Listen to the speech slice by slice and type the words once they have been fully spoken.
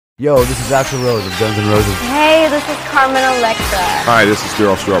Yo, this is Axl Rose of Guns N' Roses. Hey, this is Carmen Electra. Hi, this is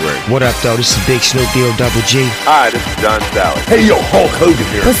Daryl Strawberry. What up, though? This is Big Snoop Deal Double G. Hi, this is John Sally. Hey, yo, Hulk Hogan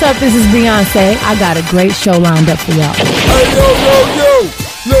here. What's up? This is Beyonce. I got a great show lined up for y'all. Hey, yo.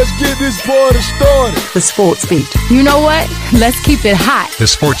 Let's get this party started. The Sports Beat. You know what? Let's keep it hot. The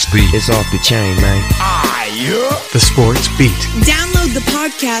Sports Beat. It's off the chain, man. Yeah. The Sports Beat. Download the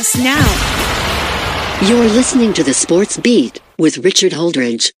podcast now. You're listening to The Sports Beat with Richard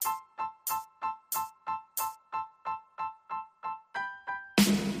Holdridge.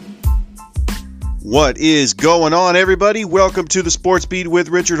 What is going on, everybody? Welcome to the Sports Beat with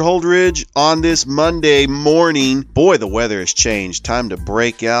Richard Holdridge on this Monday morning. Boy, the weather has changed. Time to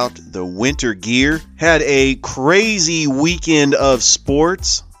break out the winter gear. Had a crazy weekend of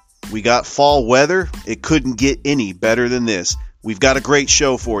sports. We got fall weather. It couldn't get any better than this. We've got a great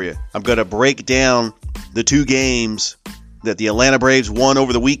show for you. I'm going to break down the two games that the Atlanta Braves won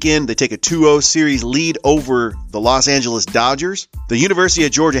over the weekend. They take a 2-0 series lead over the Los Angeles Dodgers. The University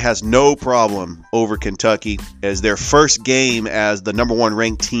of Georgia has no problem over Kentucky as their first game as the number one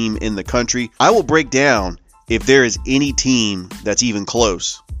ranked team in the country. I will break down if there is any team that's even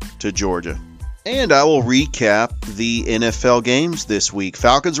close to Georgia. And I will recap the NFL games this week.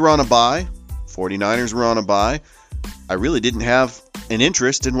 Falcons were on a bye. 49ers were on a bye. I really didn't have an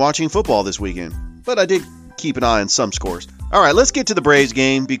interest in watching football this weekend, but I did keep an eye on some scores. All right, let's get to the Braves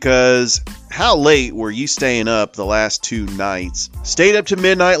game, because how late were you staying up the last two nights? Stayed up to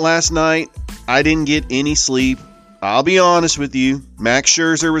midnight last night. I didn't get any sleep. I'll be honest with you. Max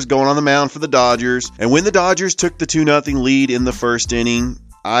Scherzer was going on the mound for the Dodgers, and when the Dodgers took the 2-0 lead in the first inning,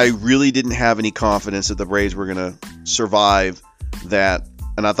 I really didn't have any confidence that the Braves were going to survive that,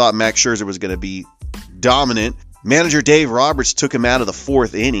 and I thought Max Scherzer was going to be dominant. Manager Dave Roberts took him out of the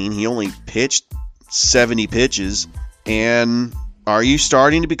fourth inning. He only pitched 70 pitches. And are you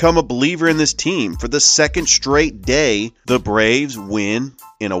starting to become a believer in this team? For the second straight day, the Braves win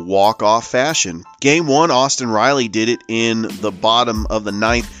in a walk-off fashion. Game one, Austin Riley did it in the bottom of the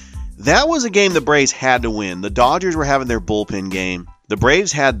ninth. That was a game the Braves had to win. The Dodgers were having their bullpen game. The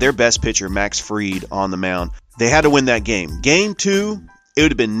Braves had their best pitcher, Max Fried, on the mound. They had to win that game. Game two, it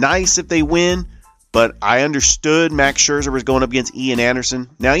would have been nice if they win, but I understood Max Scherzer was going up against Ian Anderson.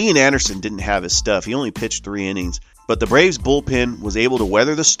 Now, Ian Anderson didn't have his stuff. He only pitched 3 innings. But the Braves bullpen was able to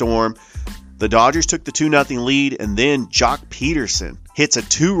weather the storm. The Dodgers took the 2-0 lead, and then Jock Peterson hits a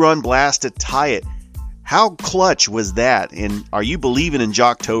 2-run blast to tie it. How clutch was that? And are you believing in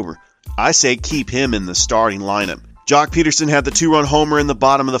Jocktober? I say keep him in the starting lineup. Jock Peterson had the 2-run homer in the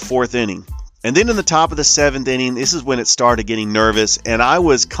bottom of the fourth inning. And then in the top of the seventh inning, this is when it started getting nervous, and I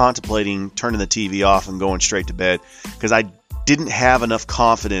was contemplating turning the TV off and going straight to bed because I didn't have enough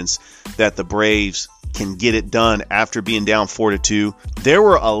confidence that the Braves can get it done after being down 4-2. There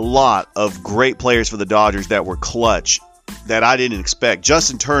were a lot of great players for the Dodgers that were clutch that I didn't expect.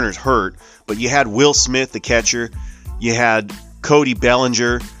 Justin Turner's hurt, but you had Will Smith, the catcher. You had Cody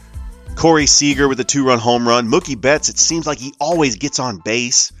Bellinger, Corey Seager with a 2-run home run. Mookie Betts, it seems like he always gets on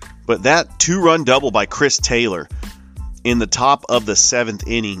base. But that 2-run double by Chris Taylor in the top of the seventh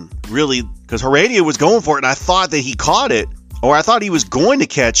inning, really, because Heredia was going for it, and I thought that he caught it, or I thought he was going to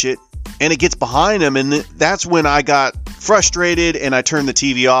catch it, and it gets behind him, and that's when I got frustrated, and I turned the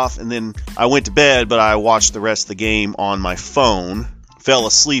TV off, and then I went to bed, but I watched the rest of the game on my phone. Fell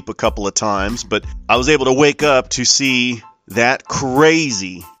asleep a couple of times, but I was able to wake up to see that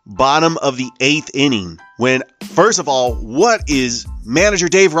crazy bottom of the eighth inning when, first of all, what is manager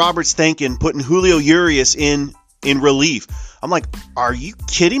Dave Roberts thinking putting Julio Urias in relief? I'm like, are you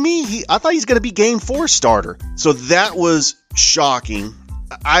kidding me? I thought he's going to be game 4 starter. So that was shocking.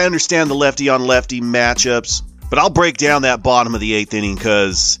 I understand the lefty on lefty matchups, but I'll break down that bottom of the eighth inning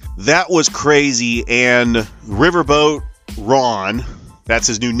because that was crazy. And Riverboat Ron, that's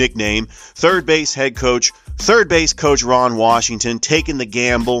his new nickname, third base coach Ron Washington, taking the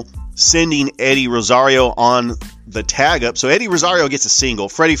gamble, sending Eddie Rosario on the tag up. So Eddie Rosario gets a single.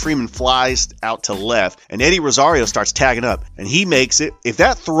 Freddie Freeman flies out to left, and Eddie Rosario starts tagging up, and he makes it. If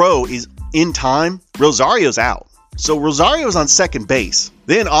that throw is in time, Rosario's out. So Rosario's on second base.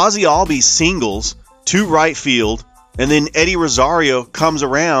 Then Ozzie Albies singles to right field, and then Eddie Rosario comes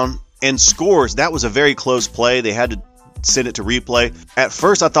around and scores. That was a very close play. They had to send it to replay. At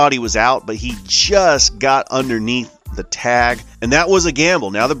first I thought he was out, but he just got underneath the tag, and that was a gamble.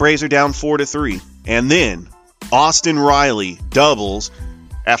 Now the Braves are down 4-3. And then Austin Riley doubles.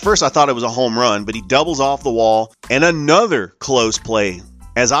 At first I thought it was a home run, but he doubles off the wall, and another close play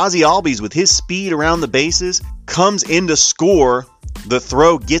as Ozzie Albies, with his speed around the bases, comes in to score. The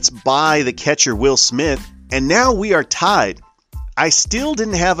throw gets by the catcher Will Smith, and now we are tied. I still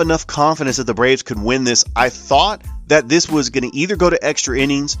didn't have enough confidence that the Braves could win this. I thought that this was going to either go to extra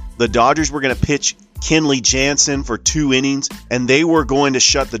innings, the Dodgers were going to pitch Kenley Jansen for 2 innings, and they were going to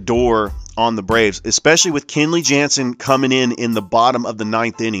shut the door on the Braves, especially with Kenley Jansen coming in the bottom of the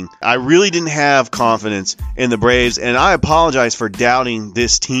 9th inning. I really didn't have confidence in the Braves, and I apologize for doubting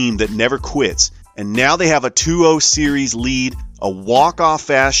this team that never quits. And now they have a 2-0 series lead, a walk-off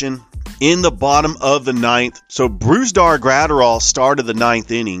fashion in the bottom of the 9th. So Brusdar Graterol started the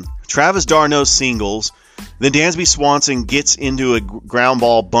 9th inning. Travis d'Arnaud singles. Then Dansby Swanson gets into a ground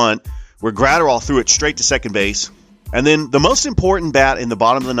ball bunt where Graterol threw it straight to second base. And then the most important bat in the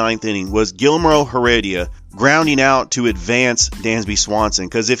bottom of the 9th inning was Guillermo Heredia grounding out to advance Dansby Swanson.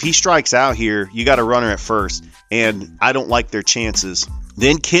 Because if he strikes out here, you got a runner at first. And I don't like their chances.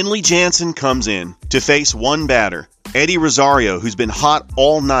 Then Kenley Jansen comes in to face one batter, Eddie Rosario, who's been hot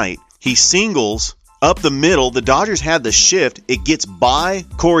all night. He singles up the middle. The Dodgers had the shift. It gets by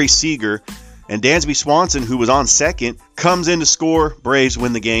Corey Seager. And Dansby Swanson, who was on second, comes in to score. Braves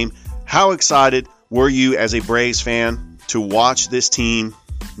win the game. How excited were you as a Braves fan to watch this team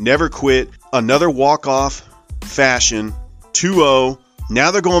never quit? Another walk-off fashion, 2-0.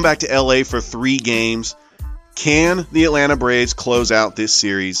 Now they're going back to LA for 3 games. Can the Atlanta Braves close out this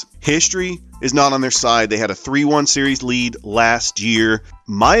series? History is not on their side. They had a 3-1 series lead last year.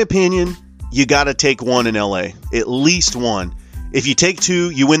 My opinion, you got to take one in LA. At least one. If you take 2,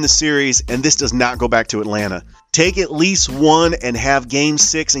 you win the series, and this does not go back to Atlanta. Take at least one and have Game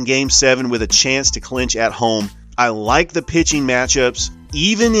 6 and Game 7 with a chance to clinch at home. I like the pitching matchups.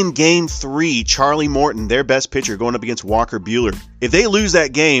 Even in Game 3, Charlie Morton, their best pitcher, going up against Walker Buehler. If they lose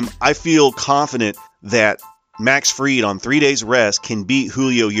that game, I feel confident that Max Fried on 3 days rest can beat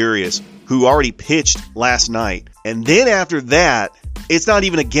Julio Urias, who already pitched last night. And then after that, it's not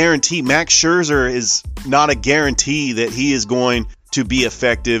even a guarantee. Max Scherzer is not a guarantee that he is going to be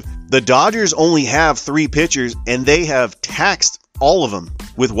effective. The Dodgers only have 3 pitchers, and they have taxed all of them.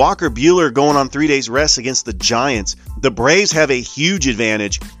 With Walker Buehler going on 3 days rest against the Giants, the Braves have a huge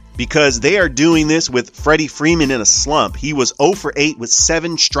advantage because they are doing this with Freddie Freeman in a slump. He was 0 for 8 with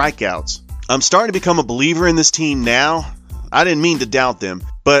 7 strikeouts. I'm starting to become a believer in this team now. I didn't mean to doubt them,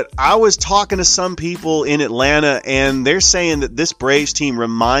 but I was talking to some people in Atlanta, and they're saying that this Braves team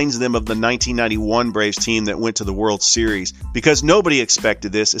reminds them of the 1991 Braves team that went to the World Series, because nobody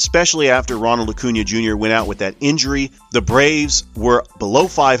expected this, especially after Ronald Acuna Jr. went out with that injury. The Braves were below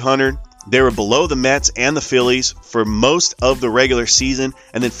 500. They were below the Mets and the Phillies for most of the regular season,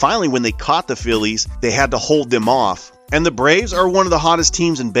 and then finally when they caught the Phillies, they had to hold them off. And the Braves are one of the hottest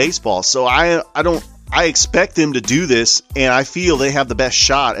teams in baseball, so I expect them to do this, and I feel they have the best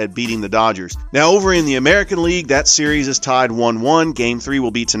shot at beating the Dodgers. Now, over in the American League, that series is tied 1-1. Game 3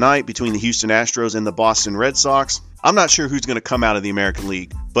 will be tonight between the Houston Astros and the Boston Red Sox. I'm not sure who's going to come out of the American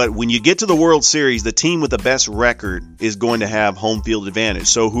League, but when you get to the World Series, the team with the best record is going to have home field advantage.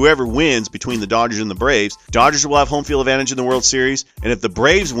 So whoever wins between the Dodgers and the Braves, Dodgers will have home field advantage in the World Series, and if the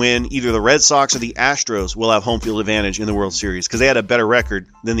Braves win, either the Red Sox or the Astros will have home field advantage in the World Series because they had a better record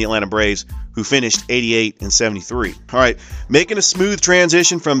than the Atlanta Braves, who finished 88 and 73. All right, making a smooth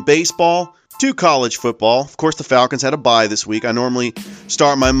transition from baseball to college football. Of course, the Falcons had a bye this week. I normally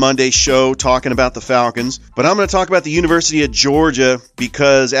start my Monday show talking about the Falcons, but I'm going to talk about the University of Georgia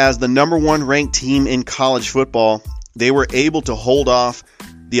because as the number 1 ranked team in college football, they were able to hold off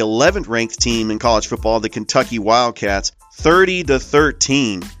the 11th ranked team in college football, the Kentucky Wildcats,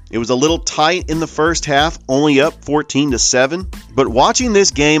 30-13. It was a little tight in the first half, only up 14-7. But watching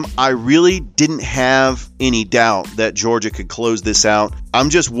this game, I really didn't have any doubt that Georgia could close this out. I'm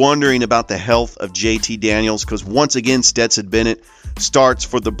just wondering about the health of JT Daniels because once again, Stetson Bennett starts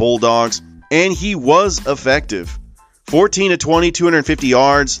for the Bulldogs, and he was effective. 14-20, 250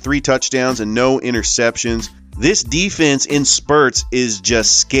 yards, 3 touchdowns, and no interceptions. This defense in spurts is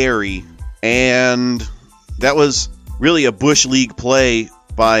just scary, and that was really a Bush League play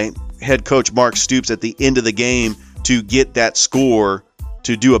by head coach Mark Stoops at the end of the game to get that score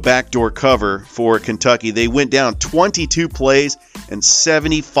to do a backdoor cover for Kentucky. They went down 22 plays and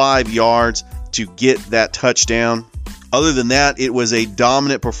 75 yards to get that touchdown. Other than that, it was a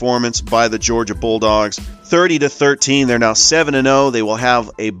dominant performance by the Georgia Bulldogs. 30-13, they're now 7-0. They will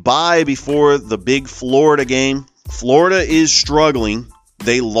have a bye before the big Florida game. Florida is struggling.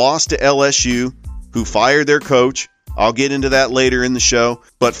 They lost to LSU, who fired their coach. I'll get into that later in the show.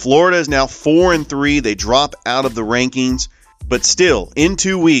 But Florida is now 4-3. They drop out of the rankings. But still, in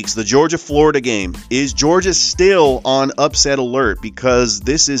 2 weeks, the Georgia-Florida game, is Georgia still on upset alert? Because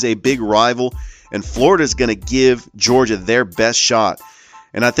this is a big rival, and Florida is going to give Georgia their best shot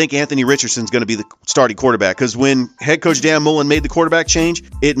And I think Anthony Richardson's going to be the starting quarterback because when head coach Dan Mullen made the quarterback change,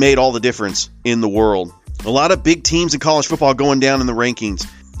 it made all the difference in the world. A lot of big teams in college football going down in the rankings.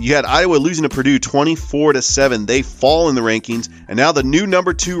 You had Iowa losing to Purdue 24-7. They fall in the rankings. And now the new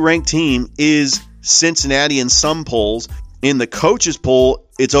number 2 ranked team is Cincinnati in some polls. In the coaches poll,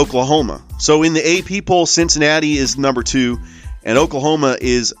 it's Oklahoma. So in the AP poll, Cincinnati is number 2, and Oklahoma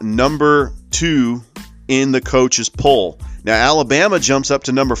is number 2 in the coaches poll. Now, Alabama jumps up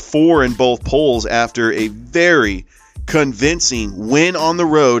to number 4 in both polls after a very convincing win on the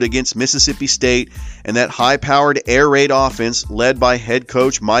road against Mississippi State and that high-powered air raid offense led by head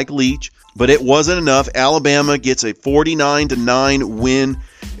coach Mike Leach. But it wasn't enough. Alabama gets a 49-9 win,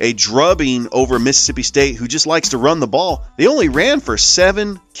 a drubbing over Mississippi State, who just likes to run the ball. They only ran for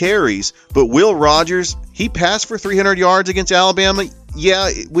 7 carries, but Will Rogers, he passed for 300 yards against Alabama. Yeah,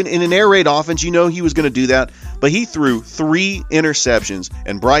 when in an air raid offense, you know he was going to do that, but he threw 3 interceptions,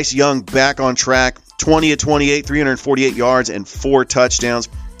 and Bryce Young back on track, 20-28, 348 yards, and 4 touchdowns.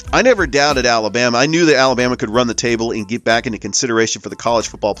 I never doubted Alabama. I knew that Alabama could run the table and get back into consideration for the college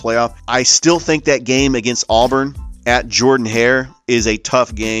football playoff. I still think that game against Auburn at Jordan-Hare is a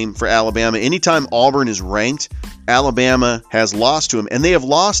tough game for Alabama. Anytime Auburn is ranked, Alabama has lost to them, and they have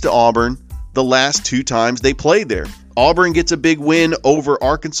lost to Auburn the last 2 times they played there. Auburn gets a big win over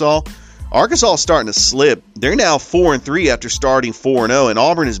Arkansas. Arkansas is starting to slip. They're now 4-3 after starting 4-0, and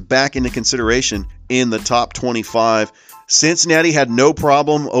Auburn is back into consideration in the top 25. Cincinnati had no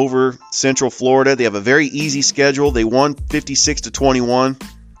problem over Central Florida. They have a very easy schedule. They won 56-21,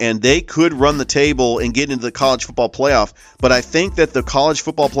 and they could run the table and get into the college football playoff. But I think that the college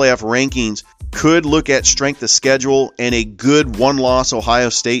football playoff rankings could look at strength of schedule, and a good one-loss Ohio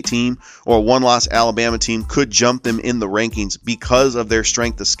State team or a one-loss Alabama team could jump them in the rankings because of their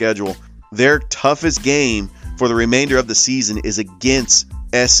strength of schedule. Their toughest game for the remainder of the season is against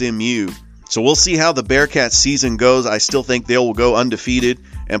SMU. So we'll see how the Bearcats season goes. I still think they will go undefeated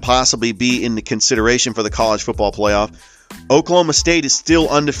and possibly be in the consideration for the college football playoff. Oklahoma State is still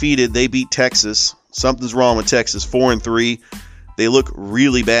undefeated. They beat Texas. Something's wrong with Texas, 4-3. They look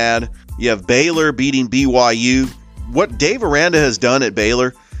really bad. You have Baylor beating BYU. What Dave Aranda has done at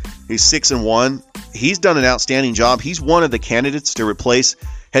Baylor, he's 6-1. He's done an outstanding job. He's one of the candidates to replace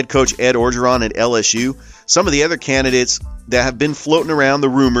head coach Ed Orgeron at LSU. Some of the other candidates that have been floating around, the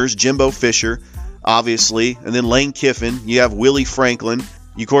rumors, Jimbo Fisher, obviously, and then Lane Kiffin. You have Willie Franklin.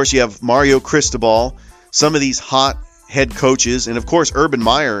 Of course, you have Mario Cristobal. Some of these hot head coaches, and of course, Urban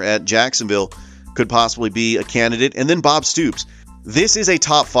Meyer at Jacksonville could possibly be a candidate, and then Bob Stoops. This is a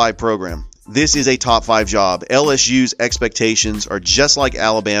top 5 program. This is a top 5 job. LSU's expectations are just like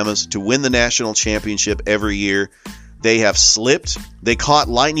Alabama's to win the national championship every year. They have slipped. They caught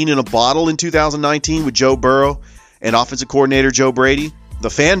lightning in a bottle in 2019 with Joe Burrow and offensive coordinator Joe Brady.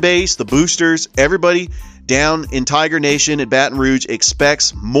 The fan base, the boosters, everybody down in Tiger Nation at Baton Rouge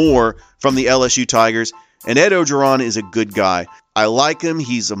expects more from the LSU Tigers. And Ed Orgeron is a good guy. I like him.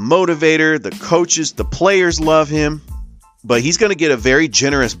 He's a motivator. The coaches, the players love him. But he's going to get a very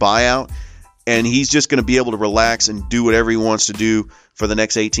generous buyout, and he's just going to be able to relax and do whatever he wants to do for the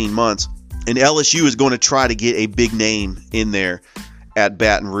next 18 months. And LSU is going to try to get a big name in there at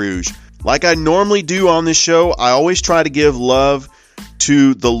Baton Rouge. Like I normally do on this show, I always try to give love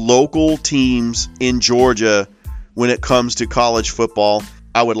to the local teams in Georgia when it comes to college football.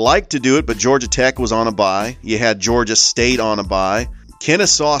 I would like to do it, but Georgia Tech was on a bye. You had Georgia State on a bye.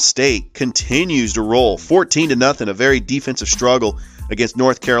 Kennesaw State continues to roll 14-0, a very defensive struggle against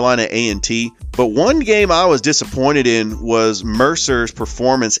North Carolina A&T. But one game I was disappointed in was Mercer's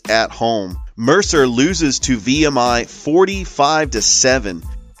performance at home. Mercer loses to VMI 45-7,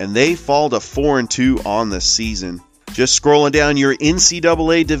 and they fall to 4-2 on the season. Just scrolling down your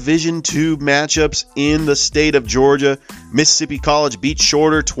NCAA Division II matchups in the state of Georgia. Mississippi College beat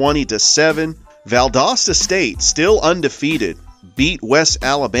Shorter 20-7. Valdosta State, still undefeated, beat West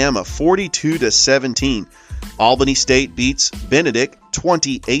Alabama 42-17. Albany State beats Benedict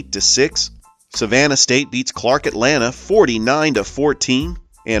 28-6. Savannah State beats Clark Atlanta 49-14.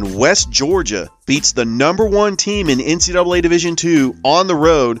 And West Georgia beats the number 1 team in NCAA Division II on the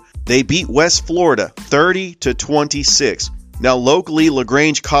road. They beat West Florida 30-26. Now locally,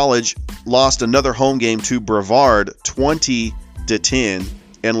 LaGrange College lost another home game to Brevard 20-10.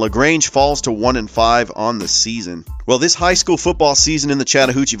 And LaGrange falls to 1-5 on the season. Well, this high school football season in the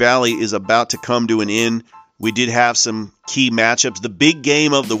Chattahoochee Valley is about to come to an end. We did have some key matchups. The big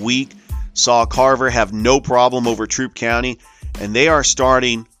game of the week saw Carver have no problem over Troup County, and they are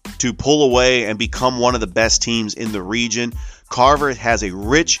starting to pull away and become one of the best teams in the region. Carver has a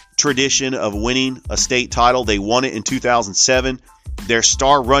rich tradition of winning a state title. They won it in 2007. Their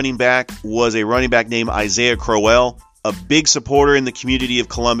star running back was a running back named Isaiah Crowell, a big supporter in the community of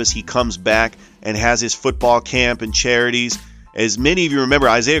Columbus. He comes back and has his football camp and charities. As many of you remember,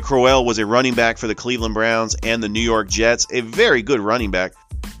 Isaiah Crowell was a running back for the Cleveland Browns and the New York Jets, a very good running back.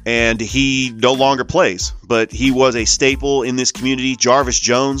 And he no longer plays, but he was a staple in this community. Jarvis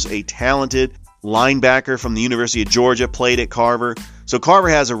Jones, a talented linebacker from the University of Georgia, played at Carver. So Carver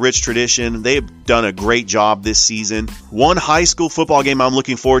has a rich tradition. They've done a great job this season. One high school football game I'm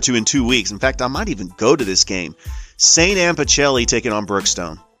looking forward to in 2 weeks. In fact, I might even go to this game. St. Anne Pacelli taking on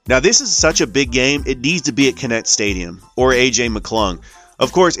Brookstone. Now, this is such a big game, it needs to be at Connect Stadium or A.J. McClung.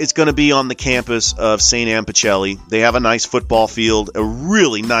 Of course, it's going to be on the campus of St. Anne Pacelli. They have a nice football field, a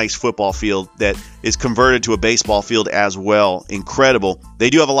really nice football field that is converted to a baseball field as well. Incredible. They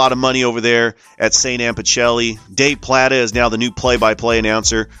do have a lot of money over there at St. Anne Pacelli. Dave Plata is now the new play-by-play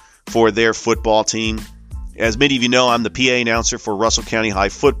announcer for their football team. As many of you know, I'm the PA announcer for Russell County High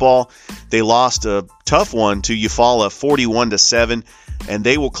football. They lost a tough one to Eufaula 41-7. And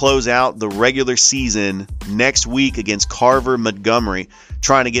they will close out the regular season next week against Carver Montgomery,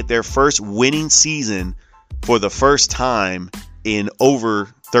 trying to get their first winning season for the first time in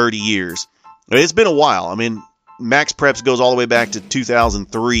over 30 years. It's been a while. I mean, Max Preps goes all the way back to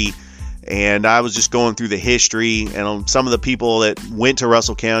 2003, and I was just going through the history, and some of the people that went to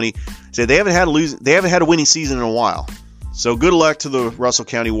Russell County said they haven't had a winning season in a while. So good luck to the Russell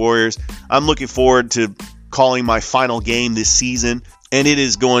County Warriors. I'm looking forward to calling my final game this season, and it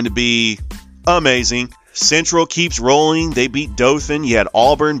is going to be amazing. Central keeps rolling. They beat Dothan. You had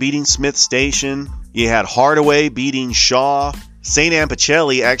Auburn beating Smith Station. You had Hardaway beating Shaw. St. Anne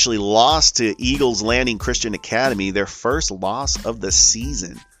Pacelli actually lost to Eagles Landing Christian Academy, their first loss of the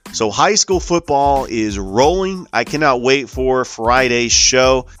season. So high school football is rolling. I cannot wait for Friday's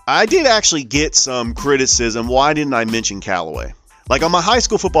show. I did actually get some criticism. Why didn't I mention Callaway? Like on my high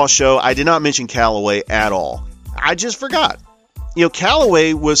school football show, I did not mention Callaway at all. I just forgot. You know,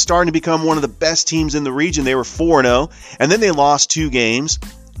 Callaway was starting to become one of the best teams in the region. They were 4-0, and then they lost 2 games,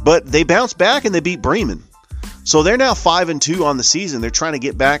 but they bounced back and they beat Bremen. So they're now 5-2 on the season. They're trying to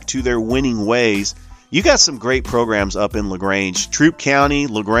get back to their winning ways. You got some great programs up in LaGrange. Troup County,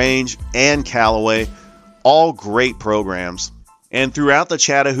 LaGrange, and Callaway, all great programs. And throughout the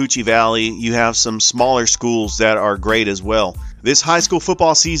Chattahoochee Valley, you have some smaller schools that are great as well. This high school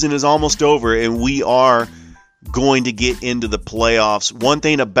football season is almost over, and we are going to get into the playoffs. One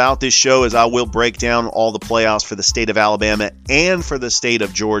thing about this show is I will break down all the playoffs for the state of Alabama and for the state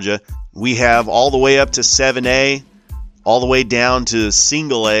of Georgia. We have all the way up to 7A, all the way down to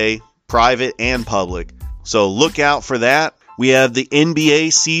single A, private and public. So look out for that. We have the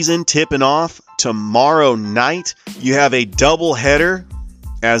NBA season tipping off tomorrow night. You have a doubleheader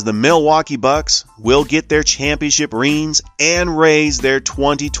as the Milwaukee Bucks will get their championship rings and raise their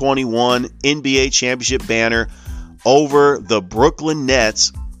 2021 NBA championship banner over the Brooklyn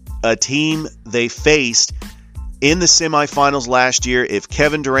Nets, a team they faced in the semifinals last year. If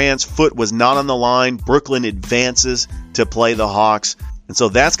Kevin Durant's foot was not on the line, Brooklyn advances to play the Hawks. And so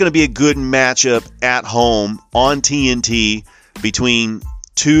that's going to be a good matchup at home on TNT between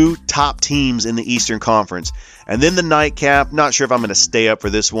 2 top teams in the Eastern Conference. And then the nightcap, not sure if I'm going to stay up for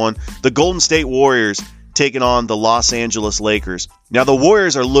this one, the Golden State Warriors taking on the Los Angeles Lakers. Now, the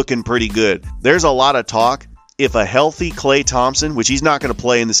Warriors are looking pretty good. There's a lot of talk. If a healthy Klay Thompson, which he's not going to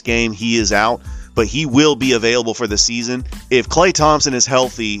play in this game, he is out, but he will be available for the season. If Klay Thompson is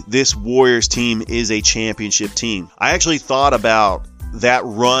healthy, this Warriors team is a championship team. I actually thought about that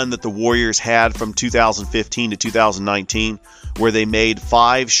run that the Warriors had from 2015 to 2019, where they made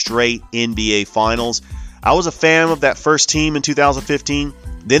 5 straight NBA Finals. I was a fan of that first team in 2015.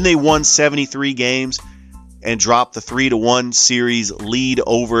 Then they won 73 games and dropped the 3-1 series lead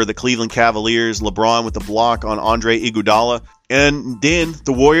over the Cleveland Cavaliers. LeBron with the block on Andre Iguodala. And then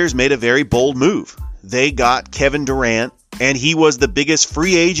the Warriors made a very bold move. They got Kevin Durant, and he was the biggest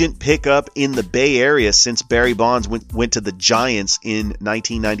free agent pickup in the Bay Area since Barry Bonds went to the Giants in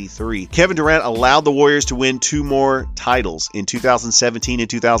 1993. Kevin Durant allowed the Warriors to win 2 more titles in 2017 and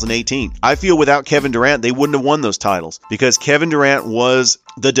 2018. I feel without Kevin Durant, they wouldn't have won those titles because Kevin Durant was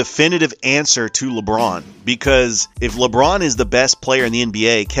the definitive answer to LeBron. Because if LeBron is the best player in the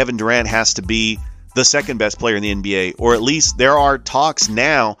NBA, Kevin Durant has to be the second best player in the NBA, or at least there are talks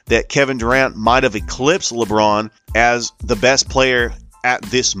now that Kevin Durant might have eclipsed LeBron as the best player at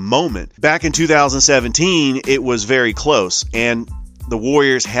this moment. Back in 2017, it was very close, and the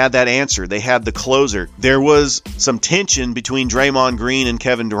Warriors had that answer. They had the closer. There was some tension between Draymond Green and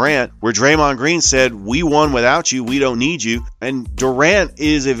Kevin Durant, where Draymond Green said, "We won without you. We don't need you." And Durant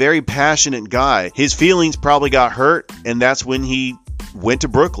is a very passionate guy. His feelings probably got hurt, and that's when he went to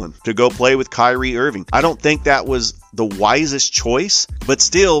Brooklyn to go play with Kyrie Irving. I don't think that was the wisest choice, but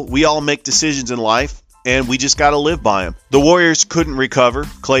still, we all make decisions in life, and we just got to live by them. The Warriors couldn't recover.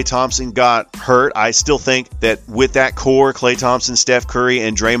 Klay Thompson got hurt. I still think that with that core, Klay Thompson, Steph Curry,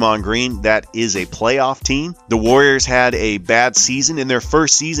 and Draymond Green, that is a playoff team. The Warriors had a bad season in their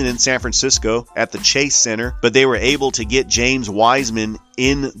first season in San Francisco at the Chase Center, but they were able to get James Wiseman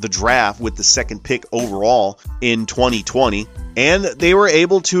in the draft with the second pick overall in 2020. And they were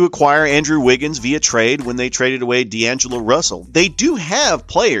able to acquire Andrew Wiggins via trade when they traded away D'Angelo Russell. They do have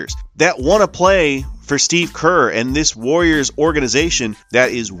players that want to play for Steve Kerr and this Warriors organization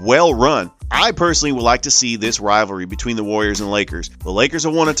that is well run. I personally would like to see this rivalry between the Warriors and Lakers. The Lakers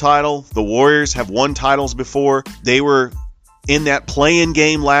have won a title. The Warriors have won titles before. They were in that play-in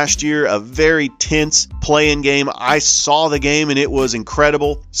game last year, a very tense play-in game. I saw the game and it was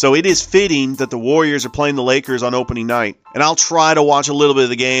incredible. So it is fitting that the Warriors are playing the Lakers on opening night. And I'll try to watch a little bit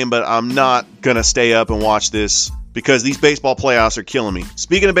of the game, but I'm not going to stay up and watch this because these baseball playoffs are killing me.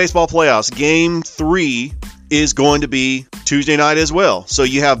 Speaking of baseball playoffs, Game 3 is going to be Tuesday night as well. So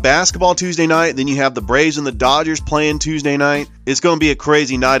you have basketball Tuesday night, then you have the Braves and the Dodgers playing Tuesday night. It's going to be a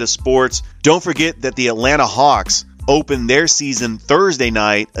crazy night of sports. Don't forget that the Atlanta Hawks open their season Thursday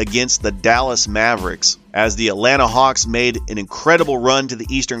night against the Dallas Mavericks, as the Atlanta Hawks made an incredible run to the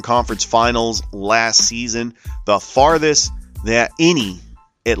Eastern Conference Finals last season, the farthest that any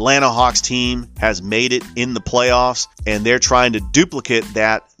Atlanta Hawks team has made it in the playoffs, and they're trying to duplicate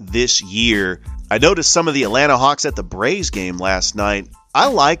that this year. I noticed some of the Atlanta Hawks at the Braves game last night. I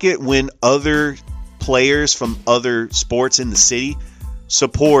like it when other players from other sports in the city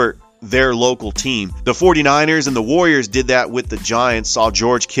support their local team. The 49ers and the Warriors did that with the Giants. Saw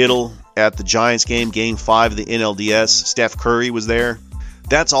George Kittle at the Giants game, Game 5 of the NLDS. Steph Curry was there.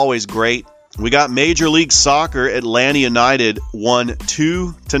 That's always great. We got Major League Soccer. Atlanta United won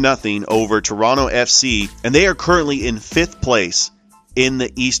 2-0 over Toronto FC, and they are currently in 5th place in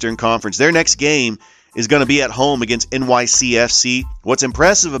the Eastern Conference. Their next game is going to be at home against NYCFC. What's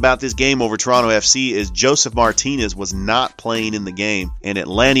impressive about this game over Toronto FC is Joseph Martinez was not playing in the game, and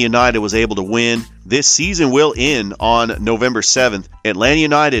Atlanta United was able to win. This season will end on November 7th. Atlanta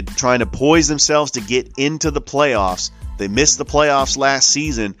United trying to poise themselves to get into the playoffs. They missed the playoffs last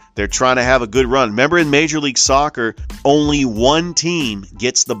season. They're trying to have a good run. Remember, in Major League Soccer, only one team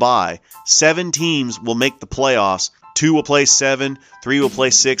gets the bye. 7 teams will make the playoffs. 2 will play 7, 3 will play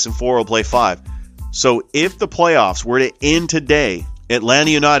 6, and 4 will play 5. So if the playoffs were to end today,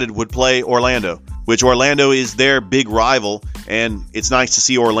 Atlanta United would play Orlando, which Orlando is their big rival, and it's nice to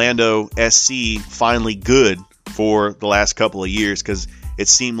see Orlando SC finally good for the last couple of years because it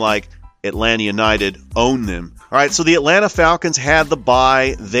seemed like Atlanta United owned them. All right, so the Atlanta Falcons had the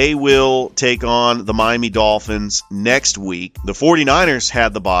bye. They will take on the Miami Dolphins next week. The 49ers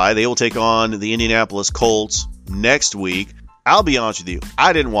had the bye. They will take on the Indianapolis Colts next week. I'll be honest with you,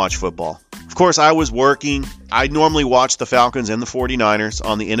 I didn't watch football. Of course, I was working. I normally watch the Falcons and the 49ers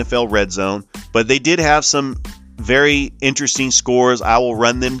on the NFL Red Zone, but they did have some very interesting scores. I will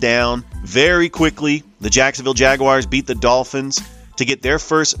run them down very quickly. The Jacksonville Jaguars beat the Dolphins to get their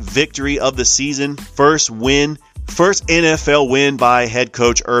first victory of the season, first NFL win by head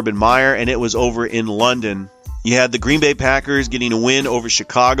coach Urban Meyer, and it was over in London. You had the Green Bay Packers getting a win over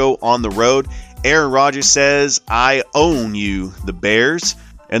Chicago on the road. Aaron Rodgers says, "I own you, the Bears."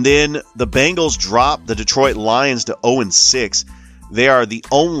 And then the Bengals dropped the Detroit Lions to 0-6. They are the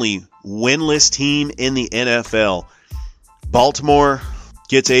only winless team in the NFL. Baltimore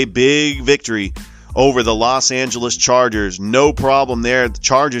gets a big victory over the Los Angeles Chargers. No problem there. The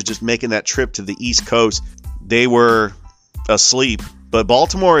Chargers just making that trip to the East Coast. They were asleep. But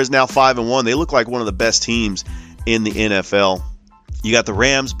Baltimore is now 5-1. They look like one of the best teams in the NFL. You got the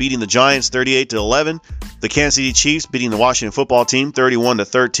Rams beating the Giants 38-11. The Kansas City Chiefs beating the Washington Football Team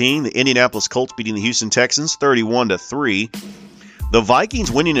 31-13. The Indianapolis Colts beating the Houston Texans 31-3. The Vikings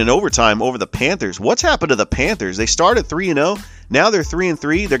winning in overtime over the Panthers. What's happened to the Panthers? They started 3-0. Now they're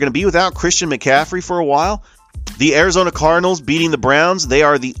 3-3. They're going to be without Christian McCaffrey for a while. The Arizona Cardinals beating the Browns. They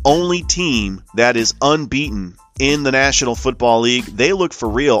are the only team that is unbeaten in the National Football League. They look for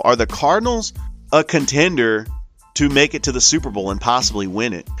real. Are the Cardinals a contender to make it to the Super Bowl and possibly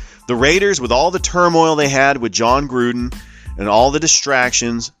win it? The Raiders, with all the turmoil they had with John Gruden and all the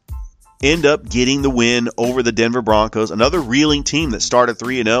distractions, end up getting the win over the Denver Broncos, another reeling team that started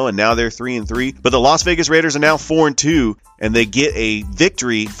 3-0 and now they're 3-3. But the Las Vegas Raiders are now 4-2, and they get a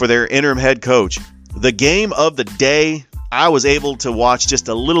victory for their interim head coach. The game of the day, I was able to watch just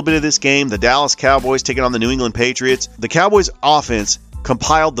a little bit of this game. The Dallas Cowboys taking on the New England Patriots. The Cowboys offense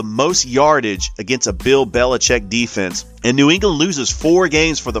compiled the most yardage against a Bill Belichick defense. And New England loses 4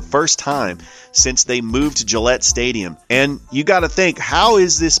 games for the first time since they moved to Gillette Stadium. And you got to think, how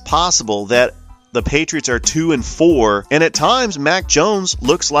is this possible that the Patriots are 2-4, and at times Mac Jones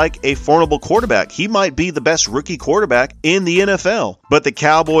looks like a formidable quarterback. He might be the best rookie quarterback in the NFL. But the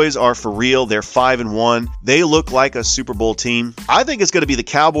Cowboys are for real. They're 5-1. They look like a Super Bowl team. I think it's going to be the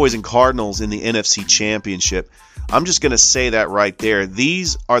Cowboys and Cardinals in the NFC Championship. I'm just going to say that right there.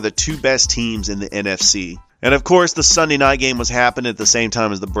 These are the 2 best teams in the NFC. And of course, the Sunday night game was happening at the same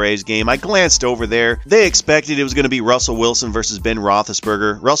time as the Braves game. I glanced over there. They expected it was going to be Russell Wilson versus Ben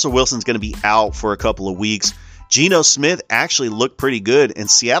Roethlisberger. Russell Wilson's going to be out for a couple of weeks. Geno Smith actually looked pretty good, and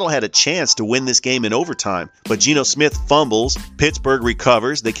Seattle had a chance to win this game in overtime. But Geno Smith fumbles. Pittsburgh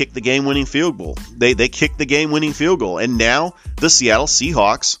recovers. They kick the game-winning field goal. They kicked the game-winning field goal. And now the Seattle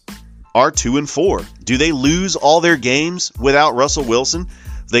Seahawks are 2-4. Do they lose all their games without Russell Wilson?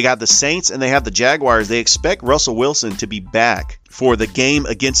 They got the Saints and they have the Jaguars. They expect Russell Wilson to be back for the game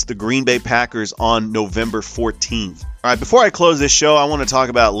against the Green Bay Packers on November 14th. All right, before I close this show, I want to talk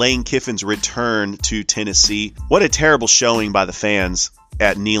about Lane Kiffin's return to Tennessee. What a terrible showing by the fans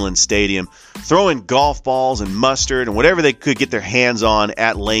at Neyland Stadium, throwing golf balls and mustard and whatever they could get their hands on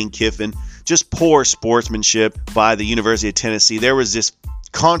at Lane Kiffin. Just poor sportsmanship by the University of Tennessee. There was this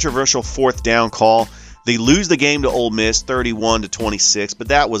controversial 4th down call. They lose the game to Ole Miss 31-26, but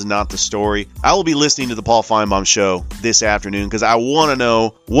that was not the story. I will be listening to the Paul Feinbaum show this afternoon because I want to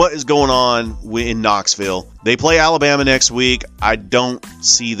know what is going on in Knoxville. They play Alabama next week. I don't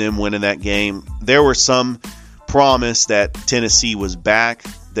see them winning that game. There were some promise that Tennessee was back,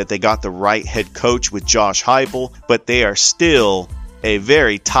 that they got the right head coach with Josh Heupel, but they are still a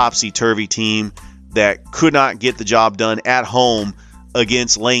very topsy-turvy team that could not get the job done at home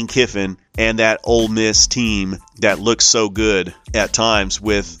against Lane Kiffin and that Ole Miss team that looks so good at times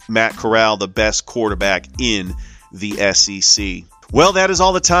with Matt Corral, the best quarterback in the SEC. Well, that is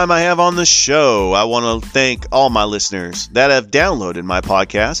all the time I have on the show. I want to thank all my listeners that have downloaded my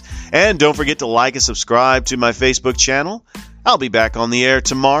podcast. And don't forget to like and subscribe to my Facebook channel. I'll be back on the air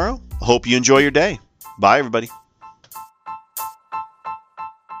tomorrow. Hope you enjoy your day. Bye, everybody.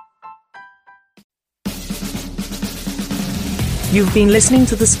 You've been listening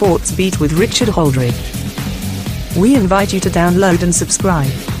to The Sports Beat with Richard Holdridge. We invite you to download and subscribe.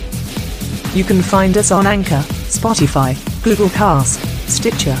 You can find us on Anchor, Spotify, Google Cast,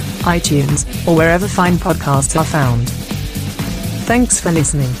 Stitcher, iTunes, or wherever fine podcasts are found. Thanks for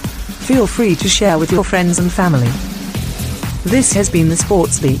listening. Feel free to share with your friends and family. This has been The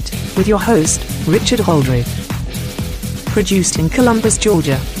Sports Beat, with your host, Richard Holdridge. Produced in Columbus,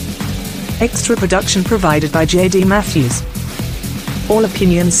 Georgia. Extra production provided by J.D. Matthews. All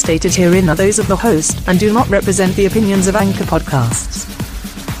opinions stated herein are those of the host and do not represent the opinions of Anchor Podcasts.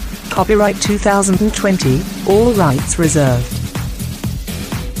 Copyright 2020, all rights reserved.